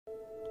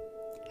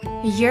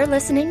You're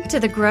listening to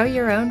the Grow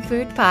Your Own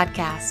Food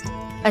podcast,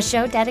 a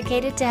show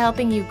dedicated to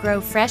helping you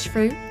grow fresh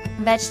fruit,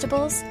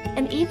 vegetables,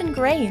 and even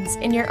grains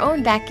in your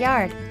own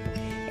backyard.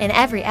 In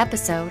every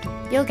episode,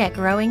 you'll get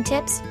growing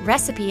tips,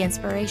 recipe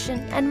inspiration,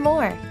 and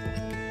more.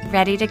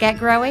 Ready to get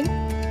growing?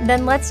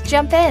 Then let's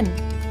jump in.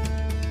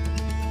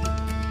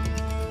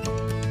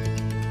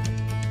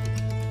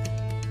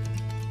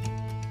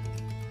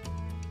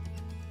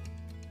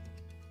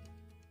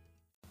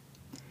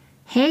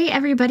 Hey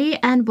everybody,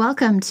 and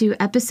welcome to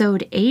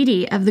episode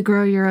 80 of the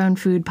Grow Your Own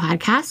Food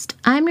podcast.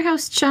 I'm your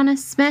host, Shauna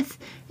Smith,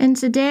 and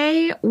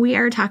today we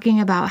are talking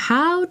about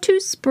how to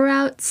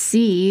sprout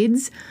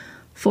seeds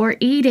for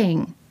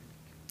eating.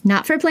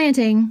 Not for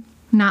planting,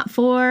 not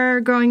for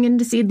growing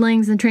into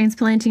seedlings and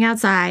transplanting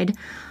outside,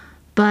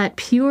 but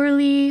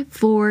purely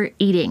for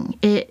eating.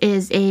 It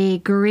is a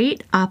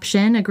great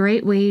option, a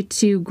great way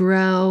to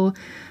grow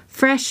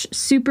fresh,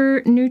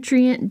 super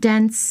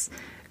nutrient-dense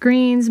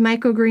greens,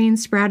 microgreens,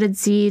 sprouted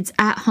seeds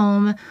at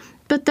home,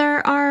 but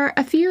there are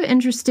a few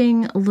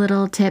interesting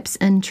little tips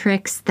and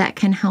tricks that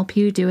can help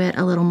you do it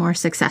a little more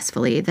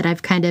successfully that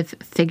I've kind of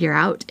figured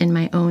out in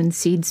my own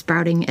seed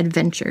sprouting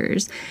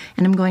adventures.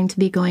 And I'm going to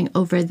be going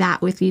over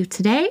that with you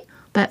today.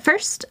 But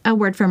first, a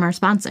word from our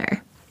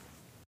sponsor.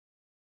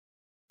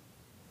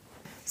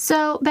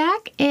 So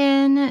back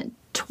in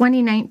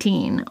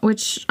 2019,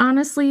 which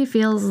honestly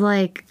feels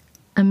like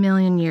a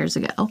million years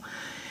ago,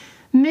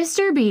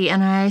 Mr. B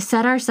and I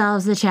set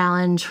ourselves the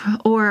challenge,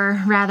 or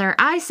rather,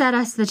 I set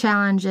us the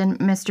challenge and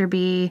Mr.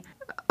 B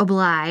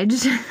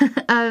obliged,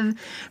 of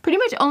pretty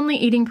much only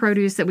eating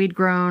produce that we'd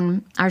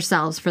grown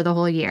ourselves for the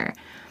whole year.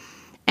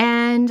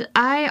 And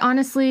I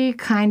honestly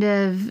kind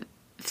of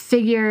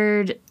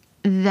figured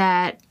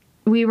that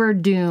we were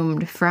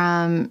doomed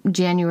from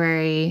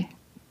January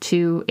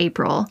to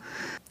April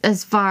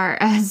as far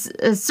as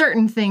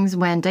certain things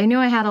went. I knew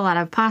I had a lot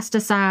of pasta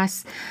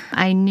sauce.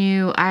 I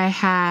knew I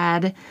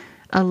had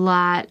a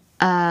lot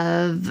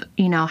of,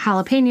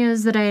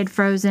 jalapenos that I had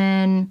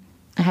frozen.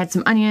 I had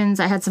some onions.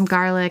 I had some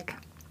garlic.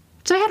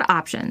 So I had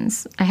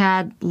options. I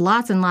had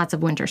lots and lots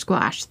of winter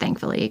squash,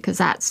 thankfully, because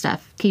that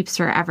stuff keeps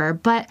forever.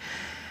 But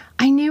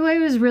I knew I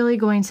was really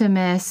going to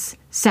miss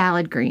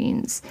salad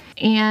greens.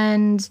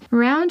 And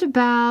around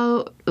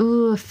about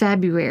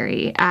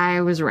February,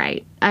 I was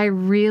right. I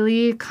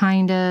really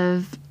kind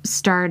of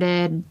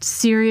started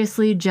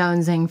seriously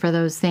jonesing for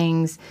those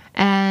things.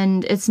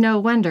 And it's no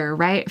wonder,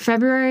 right?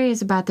 February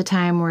is about the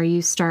time where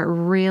you start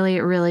really,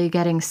 really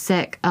getting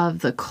sick of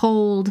the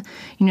cold.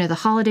 The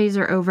holidays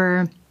are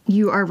over.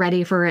 You are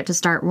ready for it to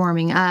start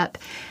warming up.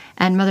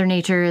 And Mother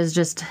Nature is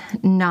just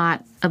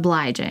not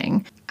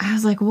obliging. I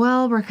was like,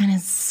 well, we're kind of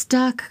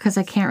stuck because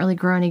I can't really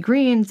grow any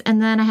greens.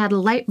 And then I had a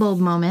light bulb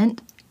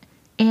moment.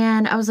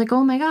 And I was like,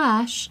 oh my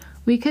gosh,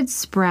 we could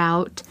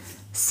sprout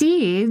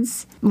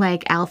seeds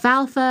like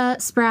alfalfa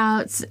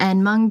sprouts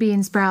and mung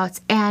bean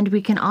sprouts, and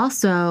we can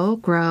also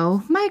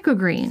grow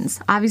microgreens.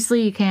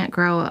 Obviously, you can't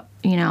grow,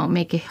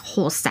 make a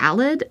whole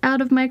salad out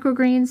of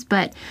microgreens,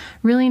 but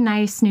really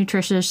nice,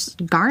 nutritious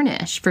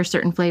garnish for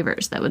certain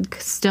flavors that would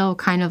still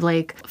kind of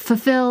like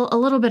fulfill a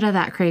little bit of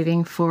that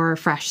craving for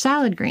fresh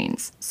salad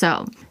greens.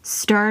 So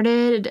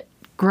started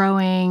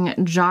growing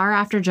jar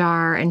after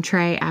jar and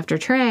tray after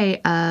tray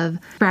of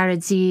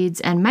sprouted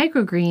seeds and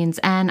microgreens.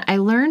 And I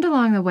learned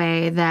along the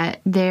way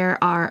that there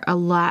are a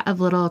lot of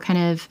little kind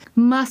of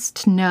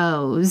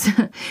must-knows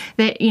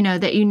that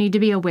you need to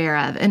be aware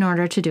of in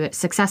order to do it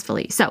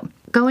successfully. So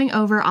going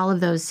over all of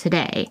those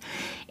today.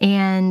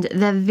 And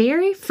the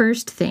very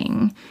first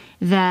thing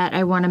that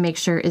I want to make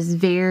sure is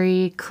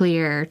very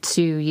clear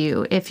to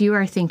you if you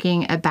are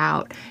thinking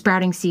about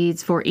sprouting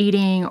seeds for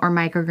eating or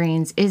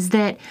microgreens is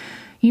that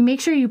you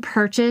make sure you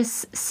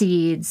purchase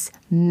seeds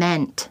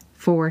meant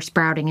for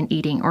sprouting and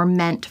eating or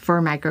meant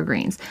for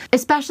microgreens,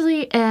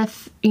 especially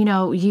if,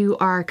 you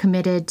are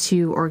committed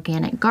to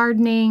organic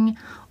gardening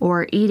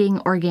or eating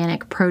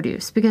organic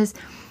produce, because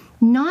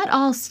not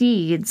all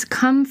seeds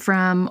come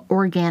from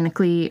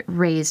organically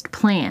raised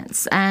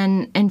plants.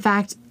 And in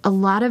fact, a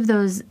lot of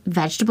those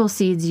vegetable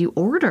seeds you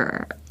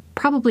order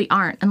probably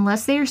aren't,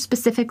 unless they are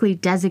specifically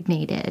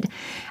designated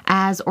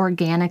as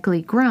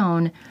organically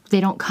grown.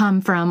 They don't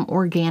come from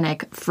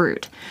organic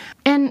fruit.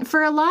 And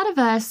for a lot of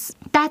us,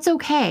 that's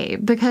okay,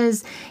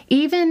 because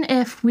even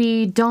if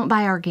we don't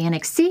buy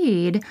organic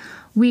seed,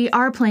 we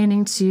are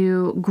planning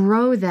to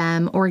grow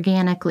them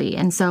organically.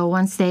 And so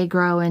once they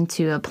grow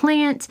into a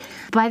plant,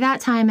 by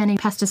that time, any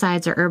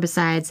pesticides or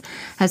herbicides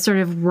has sort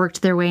of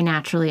worked their way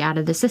naturally out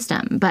of the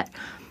system. But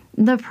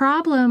the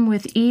problem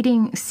with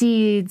eating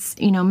seeds,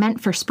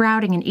 meant for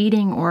sprouting and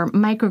eating or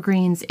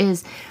microgreens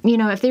is,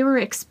 if they were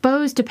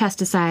exposed to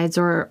pesticides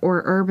or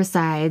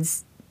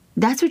herbicides,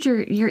 that's what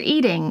you're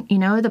eating.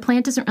 The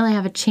plant doesn't really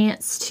have a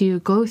chance to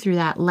go through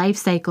that life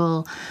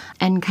cycle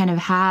and kind of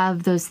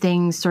have those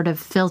things sort of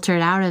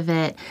filtered out of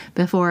it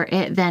before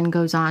it then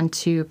goes on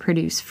to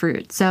produce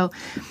fruit. So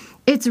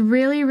It's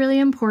really, really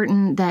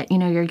important that,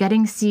 you're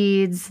getting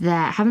seeds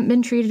that haven't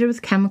been treated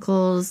with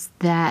chemicals,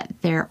 that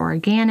they're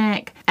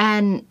organic.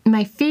 And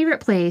my favorite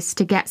place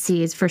to get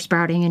seeds for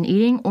sprouting and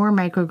eating or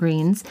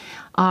microgreens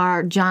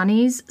are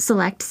Johnny's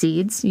Select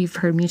Seeds. You've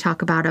heard me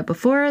talk about it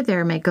before.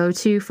 They're my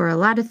go-to for a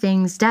lot of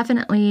things,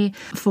 definitely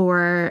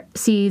for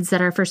seeds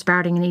that are for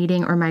sprouting and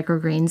eating or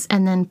microgreens.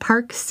 And then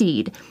Park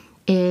Seed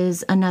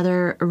is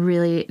another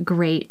really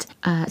great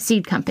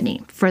seed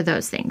company for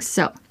those things.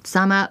 So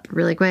sum up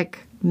really quick.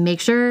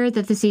 Make sure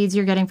that the seeds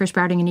you're getting for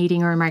sprouting and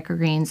eating or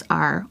microgreens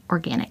are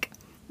organic.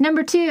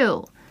 Number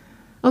 2,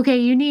 okay,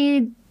 you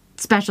need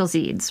special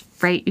seeds,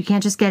 right? You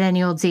can't just get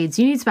any old seeds.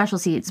 You need special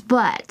seeds.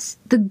 But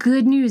the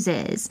good news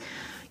is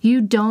you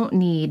don't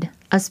need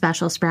a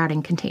special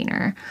sprouting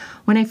container.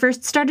 When I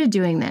first started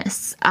doing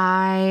this,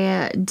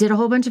 I did a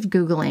whole bunch of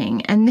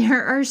Googling, and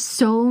there are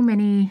so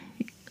many,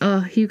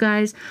 you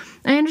guys,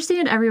 I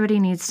understand everybody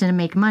needs to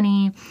make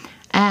money.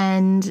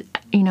 And,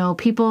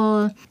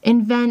 people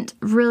invent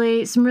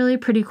some really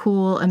pretty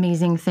cool,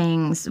 amazing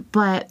things.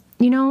 But,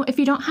 if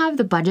you don't have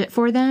the budget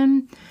for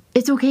them,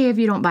 it's okay if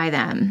you don't buy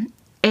them.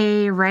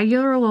 A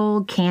regular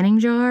old canning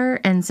jar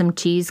and some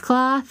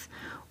cheesecloth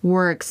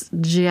works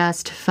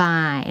just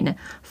fine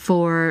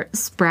for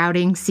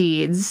sprouting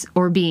seeds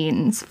or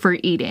beans for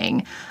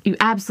eating. You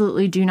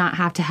absolutely do not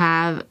have to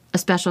have a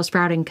special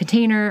sprouting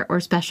container or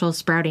special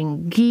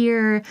sprouting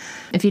gear.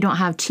 If you don't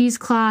have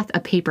cheesecloth, a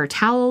paper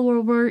towel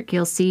will work.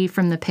 You'll see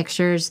from the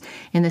pictures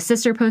in the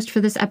sister post for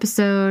this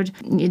episode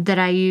that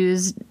I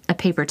used a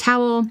paper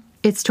towel.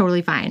 It's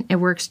totally fine. It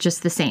works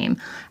just the same.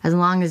 As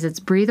long as it's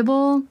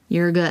breathable,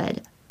 you're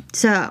good.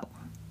 So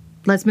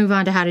let's move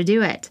on to how to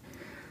do it.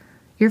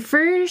 Your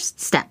first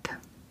step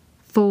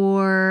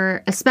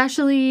for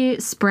especially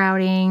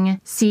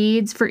sprouting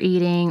seeds for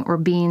eating or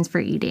beans for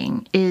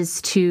eating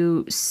is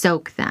to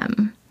soak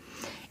them.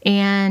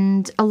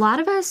 And a lot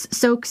of us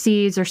soak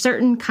seeds or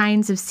certain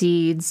kinds of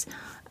seeds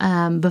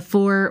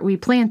before we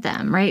plant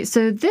them, right?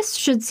 So this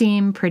should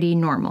seem pretty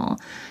normal.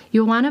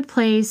 You'll want to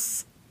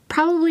place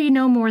probably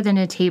no more than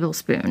a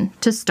tablespoon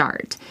to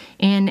start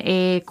in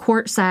a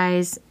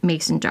quart-size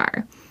mason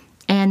jar.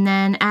 And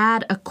then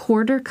add a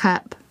 1/4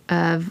 cup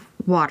of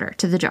water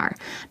to the jar.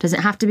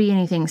 Doesn't have to be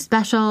anything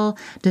special.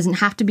 Doesn't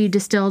have to be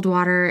distilled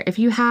water. If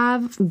you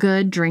have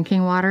good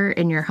drinking water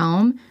in your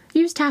home,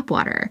 use tap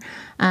water.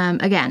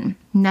 Again,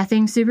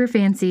 nothing super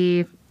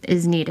fancy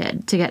is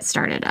needed to get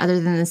started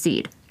other than the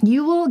seed.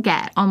 You will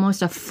get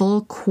almost a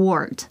full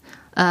quart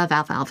of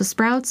alfalfa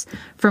sprouts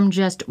from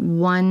just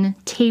 1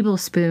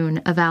 tablespoon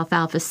of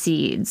alfalfa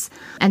seeds.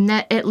 And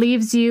that it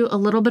leaves you a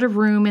little bit of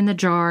room in the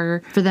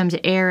jar for them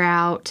to air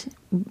out,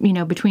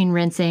 between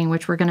rinsing,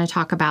 which we're going to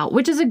talk about,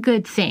 which is a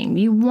good thing.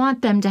 You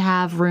want them to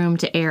have room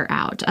to air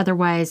out.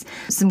 Otherwise,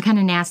 some kind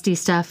of nasty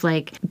stuff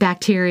like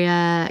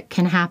bacteria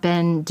can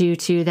happen due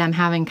to them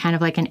having kind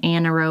of like an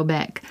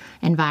anaerobic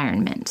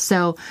environment.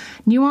 So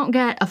you won't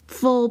get a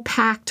full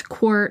packed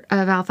quart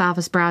of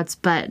alfalfa sprouts,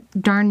 but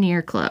darn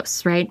near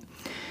close, right?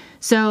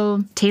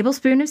 So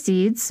tablespoon of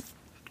seeds,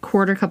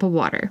 1/4 cup of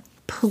water.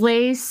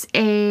 Place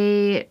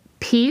a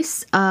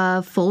piece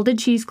of folded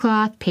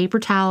cheesecloth, paper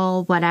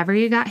towel, whatever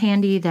you got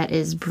handy that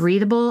is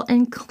breathable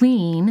and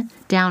clean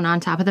down on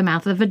top of the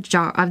mouth of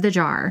the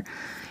jar.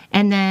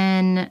 And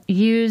then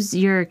use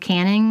your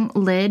canning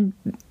lid,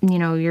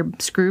 your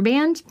screw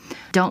band.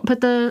 Don't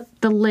put the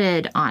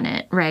lid on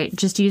it, right?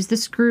 Just use the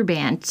screw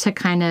band to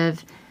kind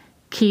of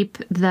keep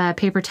the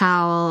paper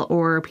towel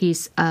or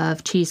piece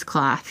of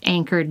cheesecloth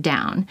anchored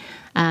down.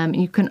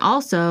 You can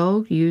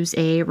also use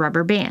a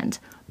rubber band.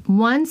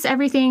 Once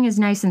everything is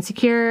nice and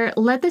secure,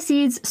 let the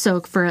seeds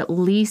soak for at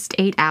least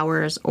 8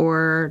 hours,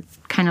 or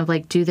kind of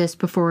like do this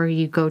before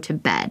you go to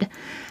bed,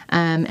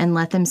 and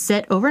let them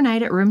sit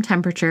overnight at room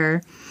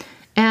temperature.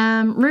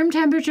 Room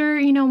temperature,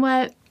 you know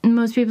what?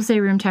 Most people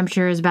say room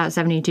temperature is about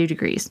 72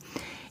 degrees.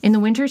 In the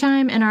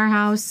wintertime in our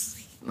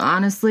house,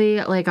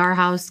 honestly, like our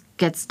house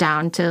gets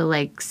down to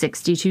like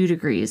 62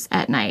 degrees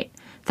at night.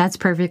 That's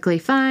perfectly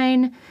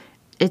fine.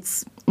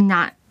 It's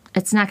not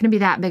going to be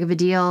that big of a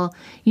deal.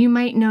 You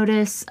might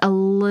notice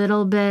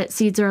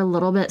seeds are a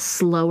little bit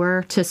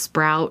slower to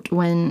sprout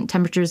when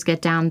temperatures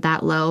get down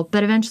that low,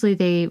 but eventually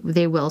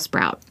they will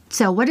sprout.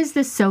 So what does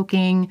this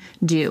soaking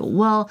do?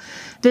 Well,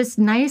 this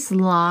nice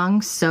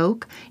long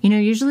soak,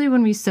 usually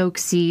when we soak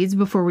seeds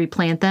before we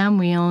plant them,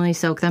 we only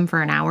soak them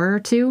for an hour or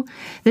two.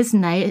 This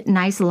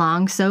nice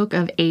long soak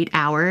of 8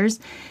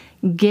 hours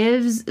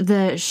gives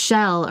the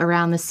shell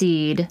around the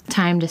seed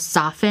time to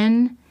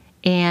soften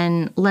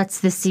and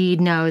lets the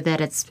seed know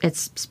that it's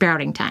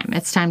sprouting time.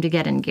 It's time to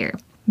get in gear.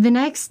 The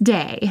next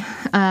day,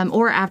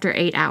 or after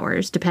 8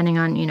 hours, depending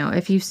on,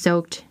 if you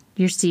soaked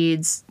your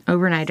seeds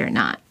overnight or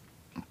not,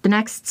 the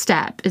next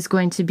step is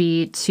going to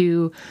be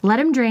to let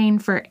them drain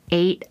for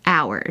 8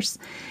 hours.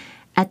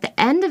 At the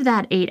end of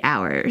that 8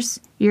 hours,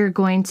 you're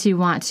going to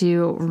want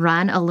to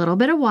run a little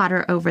bit of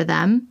water over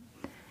them,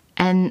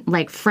 and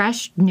like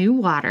fresh new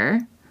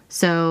water.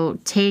 So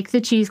take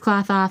the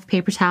cheesecloth off,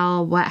 paper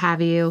towel, what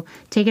have you,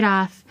 take it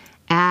off,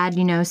 add,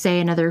 say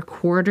another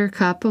quarter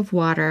cup of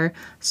water,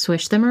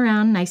 swish them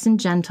around nice and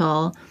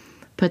gentle,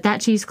 put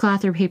that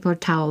cheesecloth or paper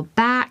towel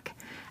back,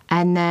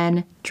 and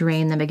then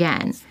drain them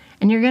again.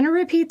 And you're going to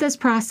repeat this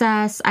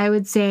process, I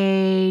would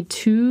say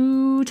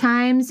 2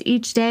 times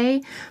each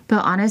day.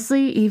 But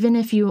honestly, even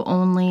if you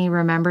only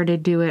remember to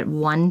do it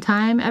 1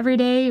 time every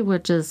day,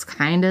 which is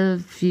kind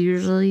of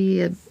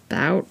usually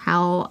about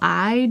how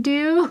I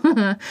do,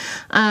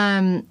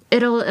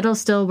 it'll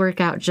still work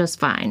out just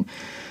fine.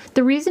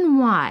 The reason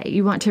why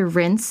you want to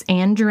rinse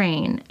and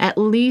drain at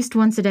least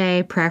once a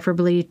day,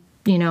 preferably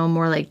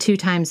more like 2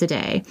 times a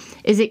day,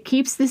 is it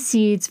keeps the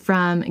seeds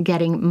from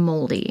getting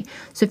moldy.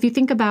 So if you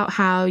think about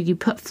how you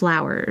put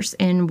flowers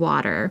in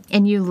water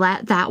and you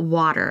let that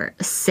water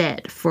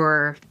sit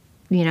for,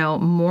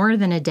 more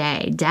than a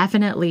day,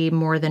 definitely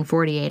more than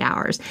 48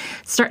 hours,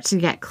 it starts to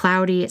get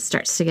cloudy, it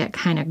starts to get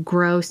kind of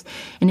gross.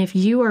 And if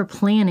you are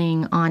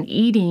planning on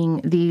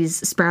eating these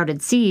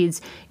sprouted seeds,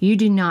 you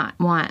do not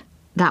want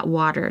that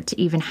water to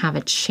even have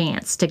a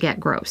chance to get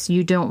gross.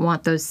 You don't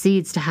want those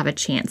seeds to have a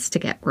chance to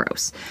get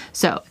gross.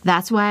 So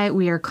that's why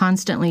we are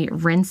constantly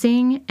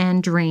rinsing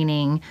and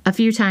draining a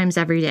few times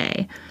every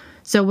day.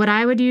 So what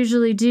I would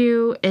usually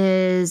do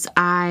is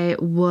I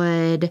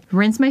would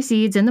rinse my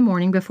seeds in the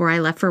morning before I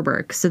left for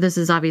work. So this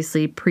is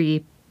obviously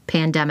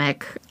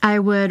pre-pandemic. I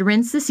would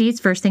rinse the seeds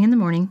first thing in the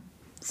morning,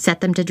 set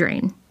them to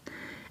drain.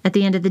 At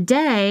the end of the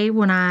day,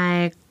 when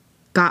I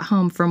got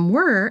home from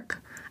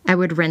work, I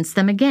would rinse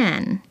them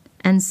again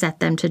and set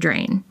them to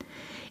drain.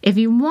 If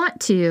you want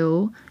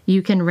to,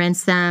 you can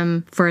rinse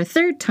them for a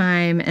 3rd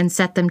time and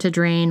set them to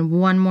drain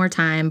 1 more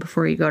time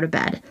before you go to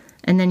bed.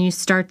 And then you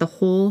start the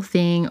whole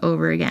thing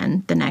over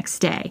again the next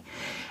day.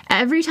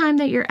 Every time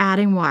that you're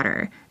adding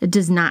water, it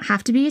does not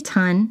have to be a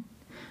ton.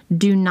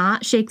 Do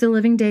not shake the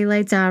living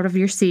daylights out of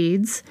your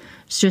seeds.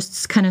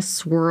 Just kind of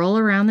swirl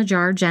around the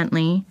jar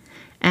gently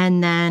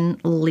and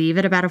then leave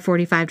it about a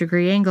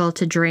 45-degree angle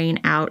to drain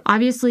out.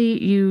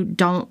 Obviously, you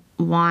don't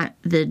want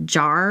the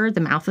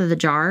mouth of the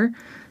jar,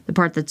 the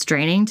part that's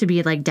draining, to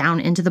be like down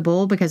into the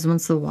bowl, because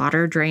once the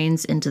water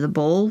drains into the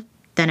bowl,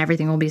 then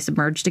everything will be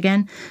submerged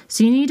again.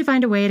 So you need to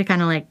find a way to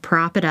kind of like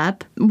prop it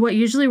up. What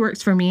usually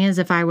works for me is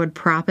if I would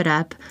prop it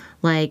up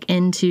like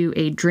into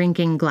a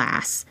drinking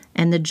glass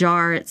and the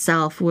jar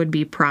itself would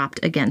be propped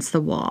against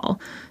the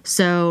wall.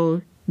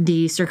 So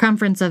the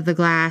circumference of the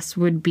glass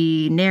would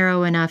be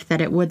narrow enough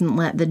that it wouldn't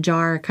let the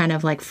jar kind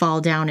of like fall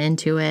down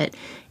into it.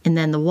 And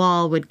then the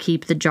wall would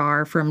keep the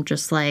jar from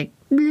just like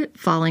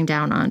falling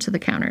down onto the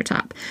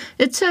countertop.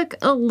 It took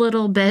a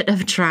little bit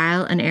of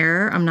trial and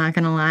error, I'm not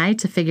going to lie,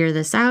 to figure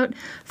this out.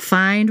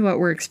 Find what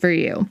works for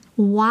you.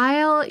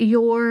 While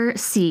your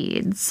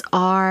seeds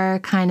are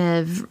kind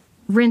of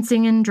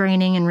rinsing and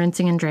draining and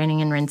rinsing and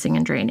draining and rinsing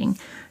and draining,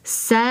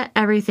 set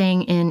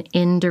everything in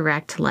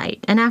indirect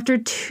light. And after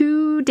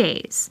 2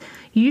 days,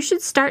 you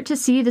should start to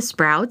see the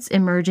sprouts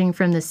emerging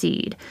from the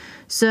seed.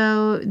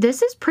 So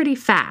this is pretty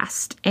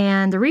fast.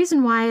 And the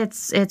reason why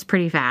it's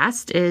pretty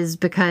fast is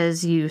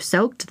because you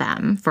soaked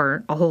them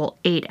for a whole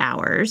 8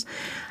 hours.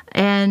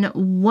 And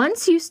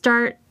once you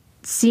start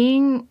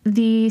seeing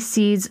the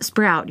seeds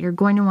sprout, you're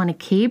going to want to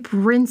keep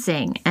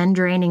rinsing and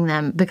draining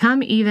them.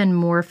 Become even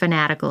more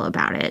fanatical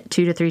about it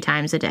 2 to 3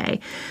 times a day.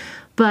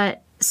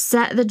 But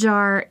set the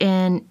jar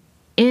in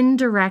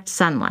indirect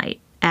sunlight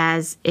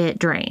as it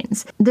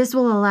drains. This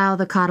will allow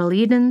the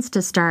cotyledons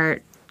to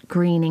start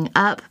greening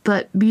up,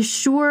 but be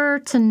sure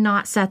to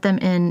not set them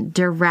in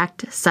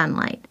direct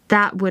sunlight.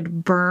 That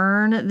would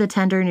burn the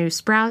tender new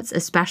sprouts,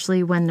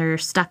 especially when they're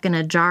stuck in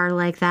a jar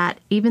like that.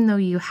 Even though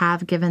you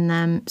have given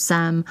them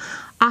some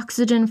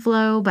oxygen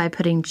flow by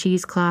putting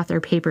cheesecloth or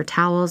paper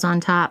towels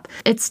on top,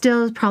 it's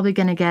still probably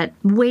going to get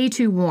way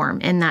too warm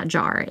in that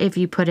jar if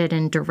you put it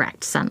in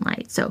direct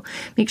sunlight. So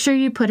make sure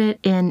you put it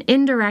in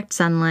indirect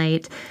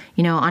sunlight,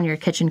 on your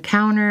kitchen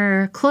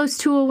counter, close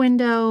to a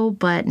window,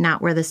 but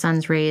not where the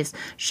sun's rays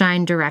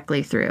shine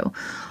directly through.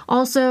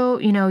 Also,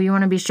 you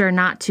want to be sure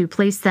not to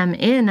place them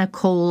in a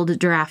cold,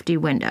 drafty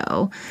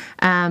window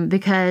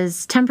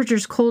because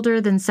temperatures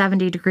colder than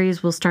 70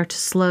 degrees will start to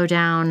slow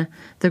down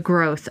the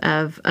growth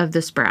of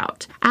the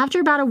sprout. After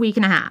about a week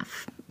and a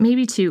half,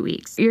 maybe 2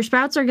 weeks, your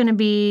sprouts are going to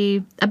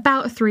be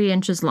about 3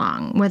 inches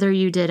long, whether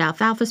you did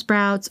alfalfa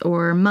sprouts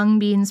or mung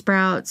bean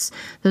sprouts.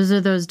 Those are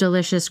those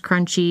delicious,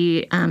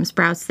 crunchy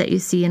sprouts that you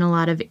see in a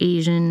lot of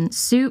Asian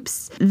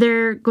soups.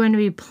 They're going to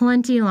be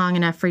plenty long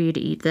enough for you to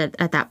eat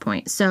at that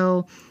point.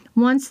 So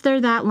once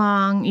they're that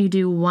long, you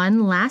do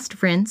one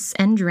last rinse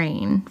and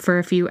drain for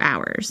a few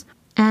hours.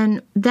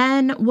 And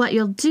then what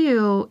you'll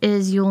do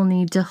is you'll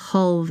need to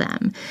hull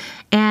them.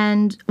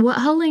 And what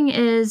hulling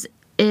is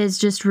is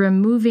just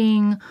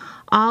removing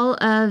all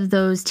of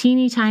those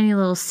teeny tiny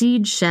little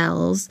seed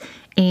shells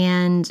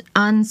and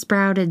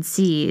unsprouted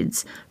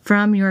seeds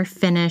from your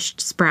finished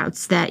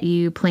sprouts that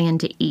you plan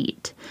to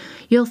eat.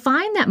 You'll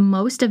find that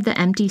most of the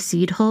empty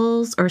seed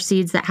holes or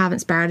seeds that haven't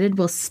sprouted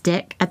will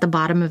stick at the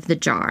bottom of the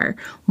jar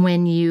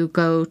when you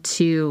go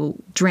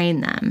to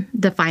drain them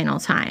the final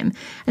time.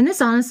 And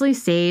this honestly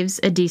saves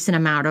a decent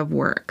amount of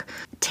work.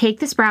 Take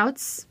the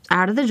sprouts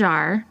out of the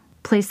jar,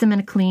 place them in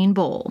a clean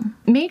bowl.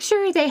 Make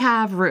sure they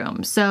have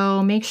room.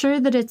 So make sure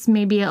that it's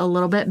maybe a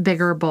little bit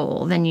bigger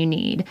bowl than you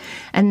need.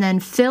 And then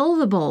fill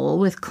the bowl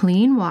with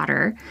clean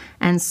water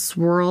and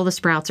swirl the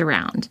sprouts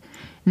around.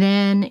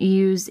 Then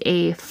use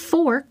a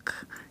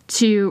fork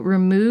to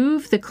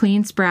remove the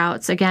clean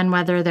sprouts, again,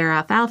 whether they're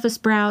alfalfa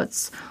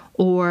sprouts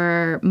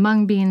or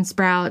mung bean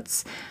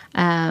sprouts.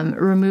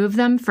 Remove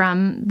them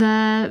from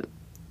the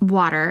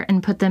water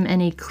and put them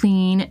in a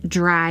clean,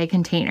 dry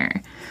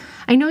container.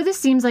 I know this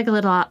seems like a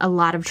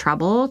lot of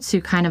trouble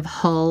to kind of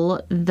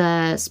hull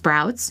the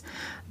sprouts,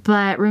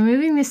 but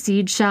removing the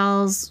seed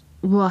shells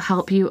will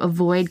help you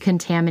avoid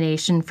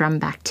contamination from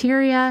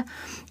bacteria.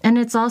 And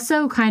it's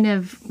also kind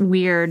of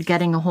weird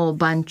getting a whole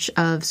bunch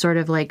of sort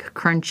of like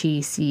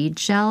crunchy seed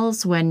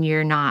shells when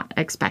you're not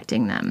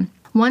expecting them.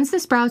 Once the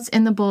sprouts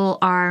in the bowl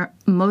are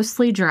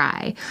mostly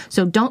dry,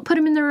 so don't put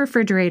them in the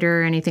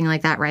refrigerator or anything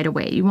like that right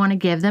away. You want to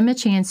give them a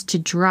chance to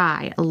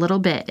dry a little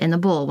bit in the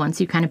bowl once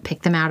you kind of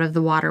pick them out of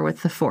the water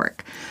with the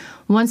fork.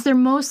 Once they're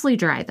mostly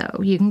dry,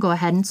 though, you can go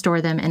ahead and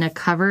store them in a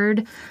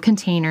covered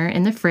container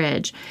in the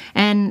fridge,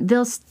 and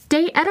they'll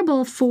stay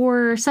edible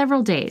for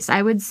several days.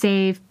 I would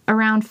say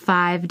around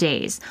 5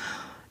 days.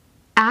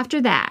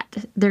 After that,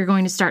 they're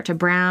going to start to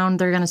brown,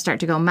 they're going to start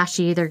to go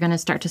mushy, they're going to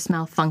start to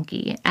smell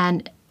funky.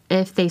 And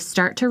if they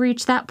start to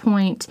reach that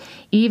point,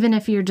 even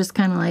if you're just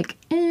kind of like,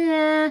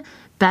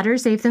 better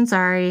safe than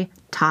sorry,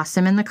 toss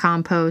them in the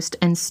compost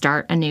and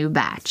start a new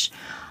batch.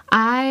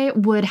 I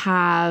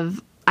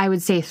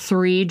would say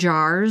 3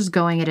 jars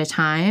going at a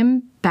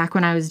time. Back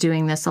when I was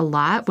doing this a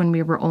lot, when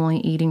we were only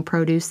eating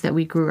produce that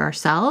we grew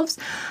ourselves,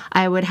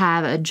 I would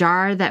have a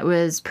jar that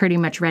was pretty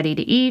much ready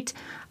to eat,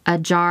 a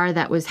jar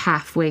that was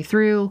halfway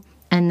through,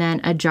 and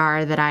then a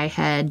jar that I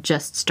had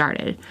just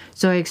started.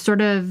 So I sort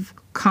of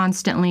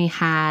constantly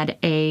had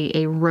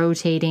a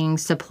rotating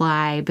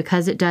supply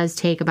because it does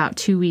take about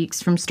 2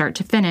 weeks from start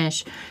to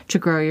finish to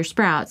grow your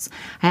sprouts.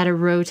 I had a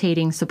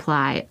rotating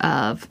supply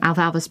of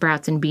alfalfa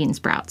sprouts and bean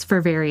sprouts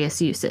for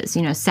various uses,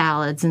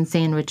 salads and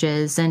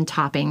sandwiches and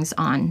toppings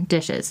on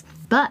dishes.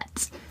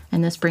 But,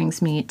 and this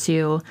brings me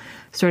to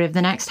sort of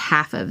the next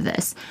half of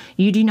this,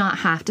 you do not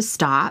have to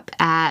stop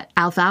at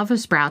alfalfa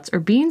sprouts or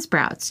bean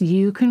sprouts.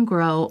 You can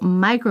grow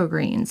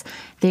microgreens.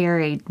 They are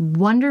a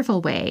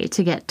wonderful way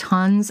to get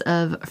tons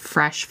of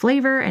fresh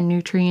flavor and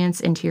nutrients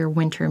into your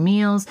winter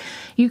meals.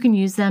 You can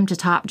use them to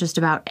top just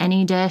about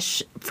any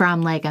dish,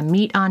 from like a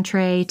meat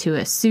entree to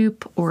a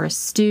soup or a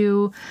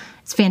stew.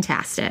 It's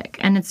fantastic,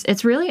 and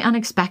it's really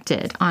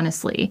unexpected,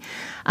 honestly.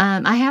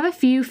 I have a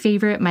few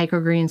favorite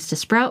microgreens to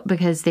sprout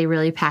because they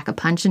really pack a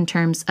punch in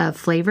terms of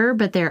flavor,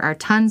 but there are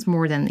tons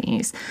more than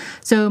these.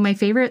 So my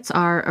favorites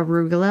are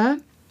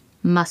arugula,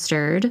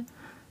 mustard,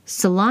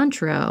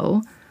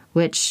 cilantro,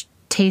 which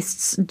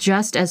tastes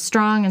just as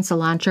strong and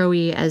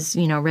cilantro-y as,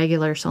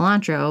 regular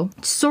cilantro.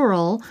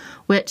 Sorrel,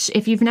 which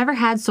if you've never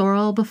had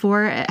sorrel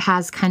before, it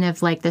has kind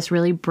of like this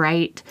really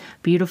bright,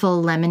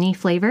 beautiful lemony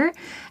flavor.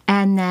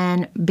 And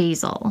then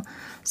basil.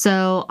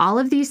 So all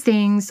of these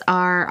things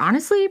are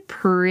honestly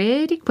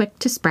pretty quick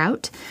to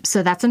sprout.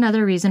 So that's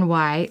another reason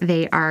why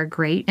they are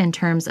great in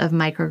terms of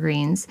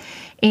microgreens.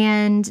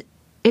 And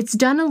it's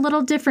done a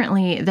little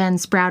differently than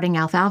sprouting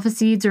alfalfa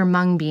seeds or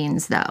mung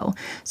beans, though.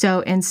 So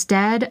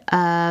instead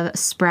of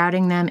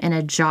sprouting them in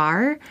a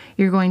jar,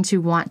 you're going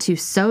to want to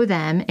sow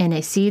them in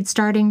a seed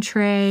starting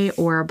tray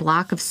or a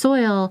block of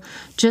soil,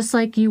 just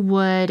like you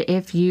would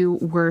if you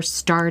were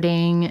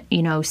starting,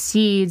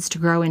 seeds to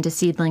grow into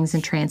seedlings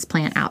and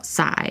transplant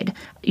outside.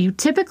 You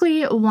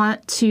typically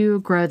want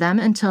to grow them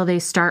until they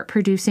start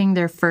producing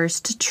their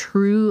first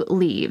true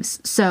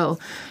leaves. So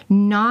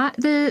not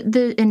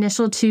the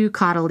initial 2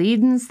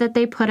 cotyledons that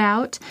they put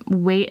out.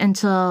 Wait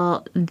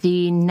until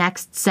the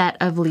next set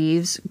of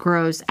leaves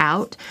grows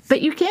out.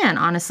 But you can,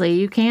 honestly,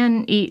 you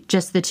can eat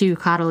just the 2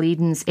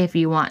 cotyledons if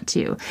you want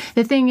to.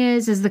 The thing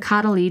is the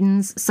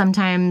cotyledons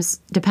sometimes,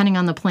 depending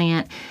on the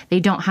plant, they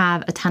don't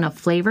have a ton of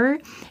flavor.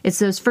 It's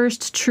those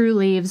first true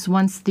leaves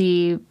once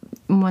the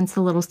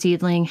little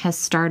seedling has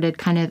started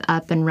kind of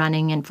up and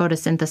running and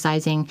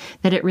photosynthesizing,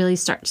 that it really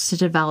starts to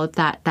develop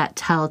that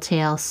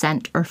telltale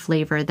scent or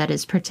flavor that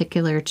is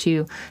particular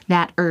to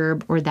that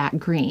herb or that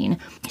green.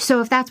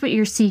 So if that's what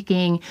you're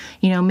seeking,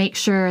 make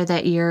sure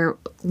that you're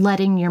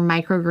letting your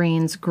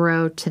microgreens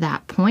grow to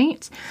that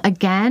point.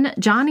 Again,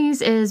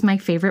 Johnny's is my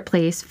favorite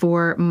place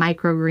for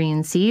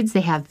microgreen seeds.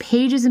 They have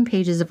pages and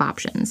pages of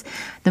options,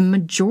 the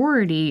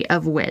majority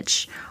of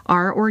which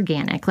are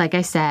organic, like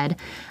I said.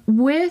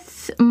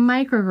 With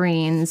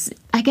microgreens,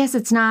 I guess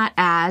it's not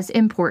as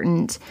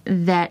important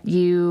that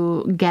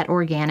you get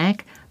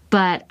organic,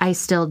 but I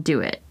still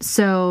do it.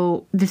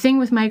 So the thing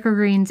with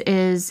microgreens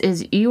is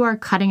you are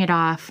cutting it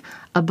off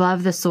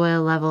above the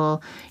soil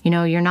level.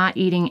 You're not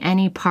eating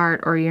any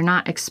part, or you're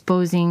not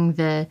exposing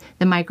the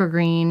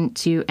microgreen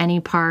to any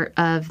part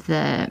of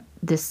the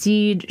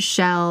seed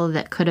shell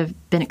that could have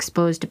been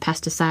exposed to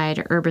pesticide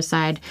or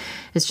herbicide.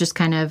 It's just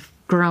kind of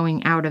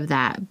growing out of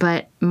that.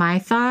 But my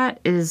thought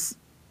is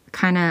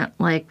kind of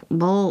like,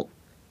 well,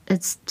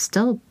 it's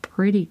still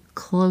pretty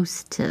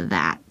close to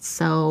that.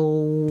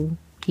 So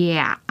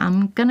yeah,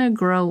 I'm gonna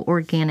grow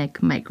organic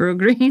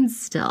microgreens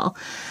still.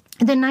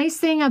 The nice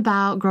thing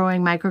about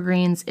growing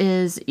microgreens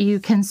is you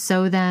can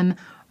sow them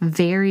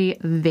very,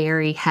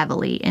 very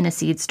heavily in a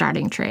seed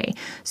starting tray.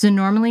 So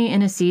normally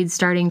in a seed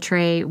starting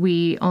tray,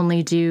 we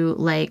only do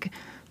like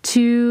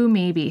 2,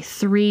 maybe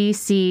 3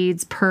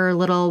 seeds per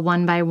little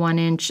 1 by 1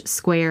 inch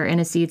square in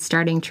a seed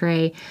starting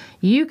tray.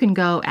 You can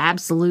go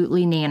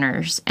absolutely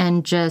nanners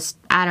and just,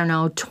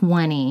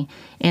 20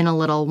 in a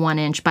little 1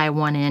 inch by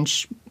 1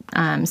 inch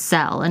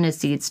cell in a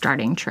seed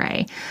starting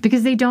tray,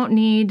 because they don't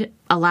need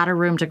a lot of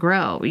room to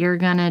grow. You're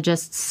gonna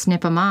just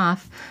snip them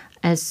off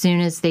as soon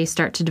as they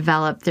start to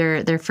develop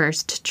their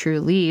first true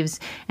leaves.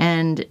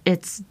 And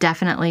it's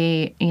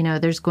definitely,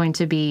 there's going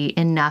to be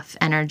enough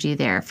energy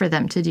there for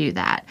them to do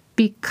that.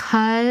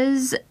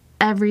 Because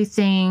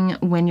everything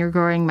when you're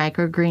growing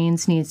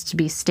microgreens needs to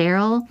be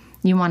sterile,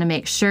 you want to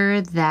make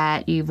sure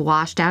that you've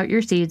washed out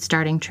your seed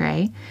starting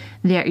tray,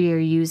 that you're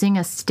using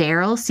a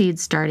sterile seed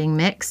starting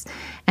mix,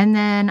 and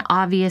then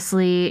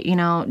obviously,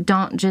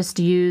 don't just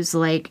use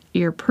like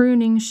your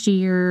pruning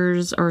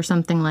shears or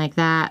something like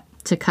that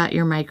to cut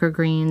your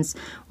microgreens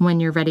when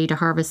you're ready to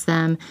harvest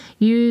them.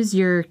 Use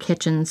your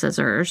kitchen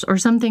scissors or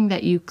something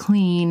that you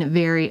clean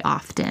very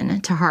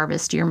often to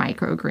harvest your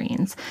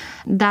microgreens.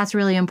 That's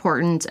really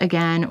important.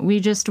 Again, we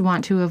just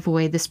want to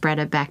avoid the spread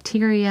of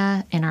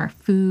bacteria in our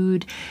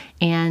food,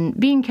 and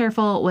being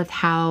careful with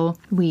how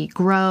we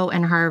grow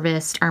and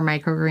harvest our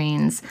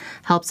microgreens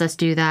helps us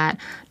do that.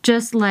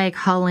 Just like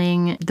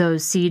hulling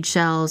those seed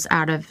shells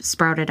out of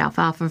sprouted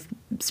alfalfa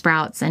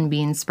sprouts and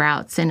bean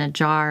sprouts in a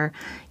jar,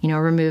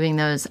 removing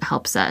those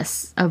helps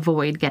us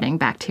avoid getting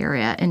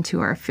bacteria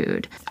into our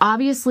food.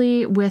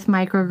 Obviously, with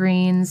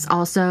microgreens,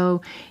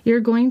 also, you're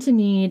going to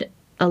need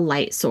a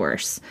light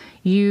source.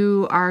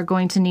 You are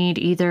going to need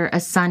either a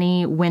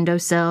sunny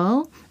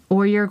windowsill,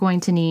 or you're going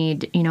to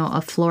need,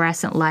 a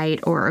fluorescent light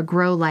or a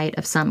grow light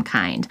of some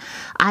kind.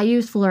 I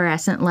use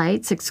fluorescent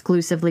lights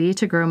exclusively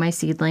to grow my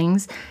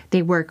seedlings.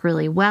 They work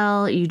really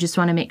well. You just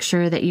want to make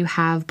sure that you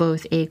have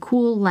both a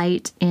cool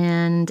light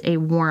and a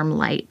warm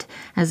light,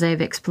 as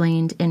I've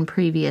explained in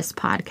previous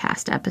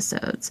podcast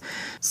episodes.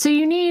 So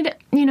you need,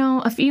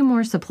 a few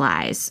more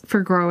supplies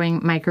for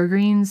growing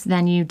microgreens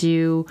than you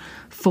do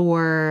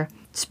for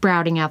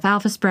sprouting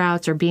alfalfa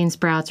sprouts or bean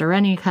sprouts or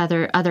any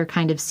other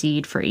kind of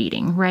seed for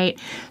eating, right?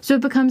 So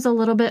it becomes a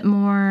little bit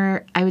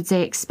more, I would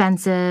say,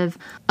 expensive,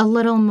 a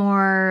little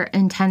more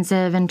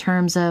intensive in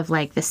terms of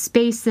like the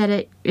space that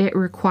it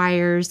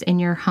requires in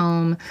your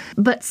home.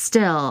 But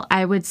still,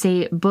 I would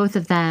say both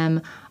of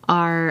them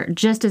are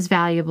just as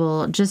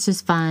valuable, just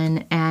as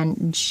fun,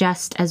 and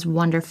just as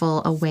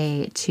wonderful a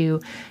way to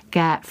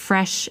get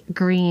fresh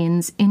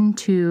greens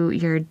into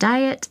your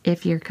diet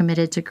if you're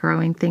committed to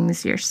growing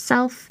things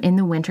yourself in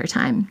the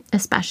wintertime,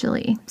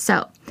 especially.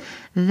 So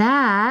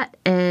that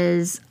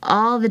is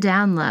all the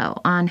down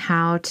low on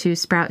how to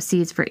sprout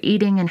seeds for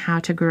eating and how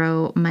to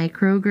grow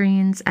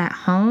microgreens at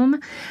home.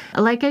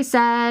 Like I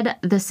said,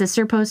 the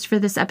sister post for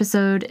this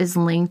episode is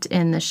linked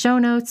in the show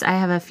notes. I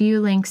have a few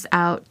links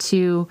out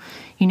to,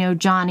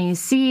 Johnny's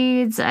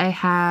Seeds. I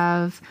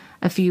have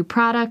a few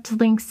product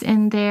links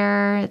in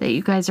there that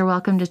you guys are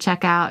welcome to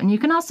check out. And you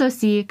can also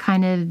see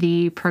kind of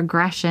the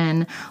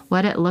progression,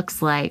 what it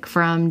looks like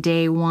from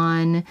day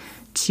 1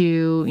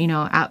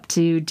 to, up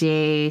to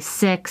day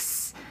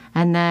 6.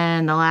 And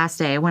then the last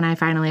day when I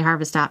finally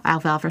harvest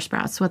alfalfa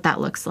sprouts, what that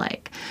looks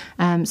like.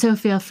 So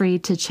feel free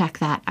to check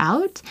that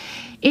out.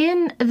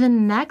 In the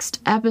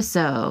next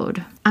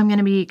episode, I'm going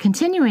to be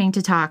continuing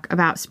to talk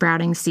about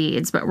sprouting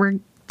seeds, but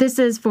this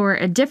is for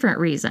a different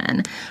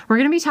reason. We're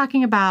going to be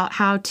talking about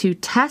how to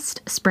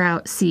test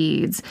sprout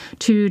seeds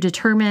to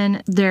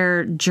determine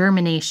their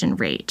germination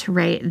rate,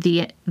 right?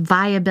 The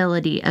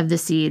viability of the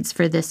seeds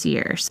for this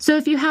year. So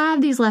if you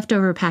have these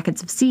leftover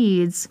packets of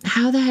seeds,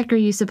 how the heck are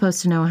you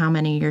supposed to know how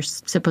many you're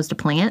supposed to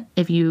plant?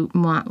 If you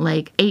want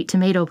like 8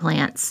 tomato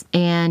plants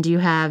and you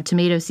have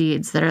tomato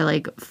seeds that are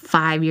like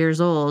 5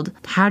 years old,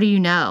 how do you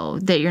know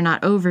that you're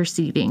not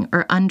overseeding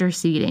or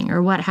underseeding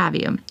or what have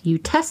you? You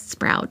test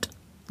sprout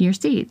your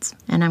seeds.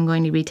 And I'm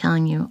going to be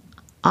telling you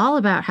all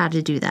about how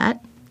to do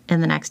that in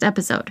the next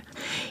episode.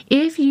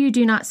 If you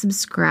do not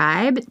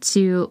subscribe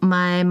to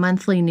my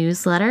monthly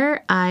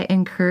newsletter, I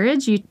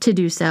encourage you to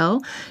do so.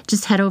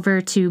 Just head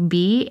over to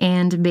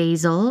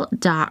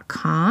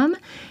beeandbasil.com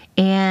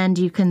And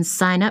you can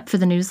sign up for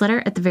the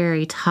newsletter at the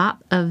very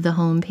top of the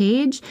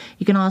homepage.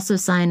 You can also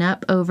sign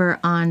up over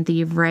on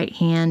the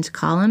right-hand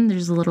column.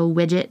 There's a little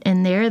widget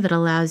in there that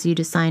allows you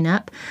to sign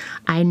up.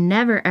 I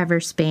never, ever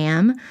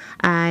spam.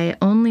 I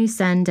only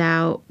send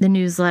out the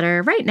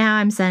newsletter. Right now,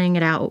 I'm sending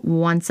it out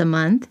once a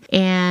month.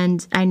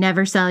 And I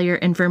never sell your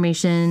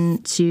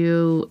information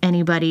to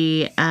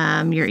anybody,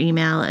 your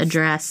email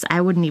address.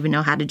 I wouldn't even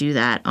know how to do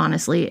that,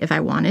 honestly, if I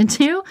wanted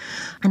to.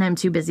 And I'm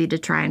too busy to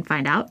try and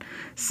find out.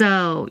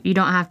 So you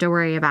don't have to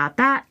worry about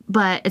that.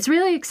 But it's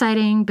really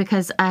exciting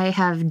because I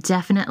have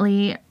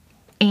definitely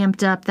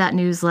amped up that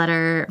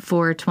newsletter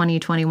for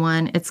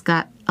 2021. It's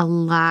got a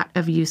lot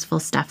of useful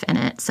stuff in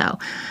it. So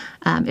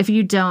if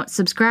you don't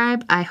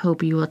subscribe, I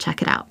hope you will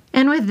check it out.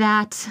 And with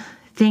that,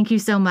 thank you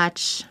so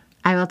much.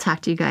 I will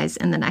talk to you guys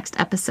in the next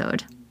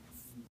episode.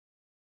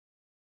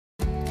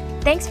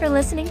 Thanks for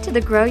listening to the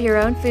Grow Your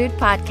Own Food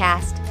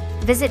podcast.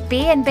 Visit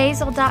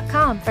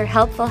beeandbasil.com for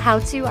helpful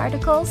how-to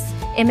articles,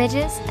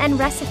 images, and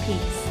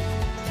recipes.